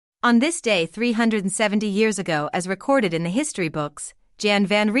On this day 370 years ago, as recorded in the history books, Jan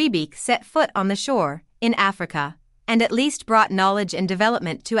van Riebeeck set foot on the shore, in Africa, and at least brought knowledge and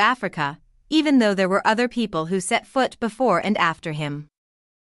development to Africa, even though there were other people who set foot before and after him.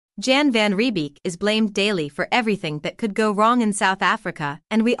 Jan van Riebeeck is blamed daily for everything that could go wrong in South Africa,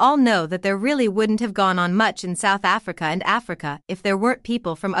 and we all know that there really wouldn't have gone on much in South Africa and Africa if there weren't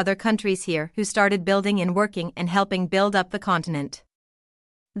people from other countries here who started building and working and helping build up the continent.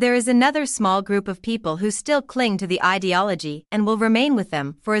 There is another small group of people who still cling to the ideology and will remain with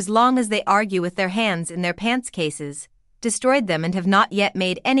them for as long as they argue with their hands in their pants cases, destroyed them, and have not yet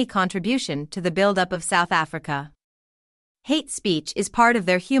made any contribution to the build-up of South Africa. Hate speech is part of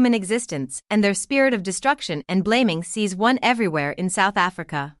their human existence, and their spirit of destruction and blaming sees one everywhere in South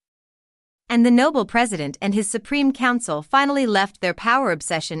Africa. And the noble president and his Supreme Council finally left their power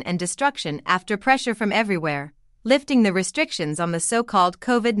obsession and destruction after pressure from everywhere, lifting the restrictions on the so-called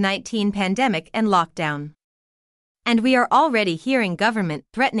COVID-19 pandemic and lockdown. And we are already hearing government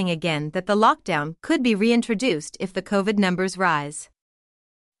threatening again that the lockdown could be reintroduced if the COVID numbers rise.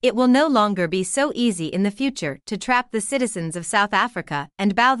 It will no longer be so easy in the future to trap the citizens of South Africa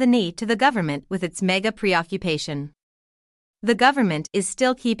and bow the knee to the government with its mega preoccupation. The government is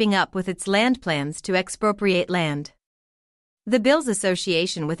still keeping up with its land plans to expropriate land. The bill's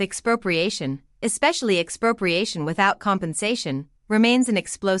association with expropriation, especially expropriation without compensation, remains an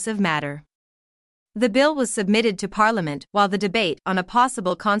explosive matter. The bill was submitted to Parliament while the debate on a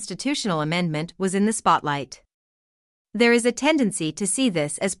possible constitutional amendment was in the spotlight. There is a tendency to see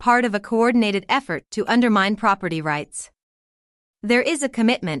this as part of a coordinated effort to undermine property rights. There is a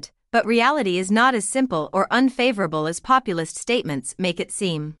commitment, but reality is not as simple or unfavorable as populist statements make it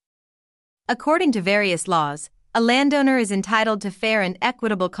seem. According to various laws, a landowner is entitled to fair and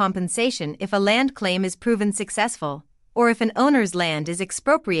equitable compensation if a land claim is proven successful, or if an owner's land is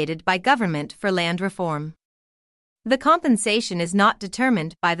expropriated by government for land reform. The compensation is not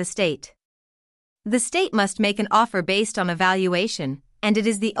determined by the state. The state must make an offer based on a valuation, and it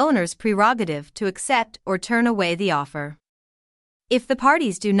is the owner's prerogative to accept or turn away the offer. If the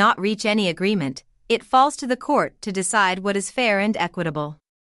parties do not reach any agreement, it falls to the court to decide what is fair and equitable.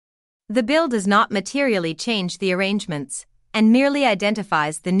 The bill does not materially change the arrangements, and merely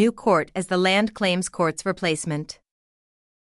identifies the new court as the Land Claims Court's replacement.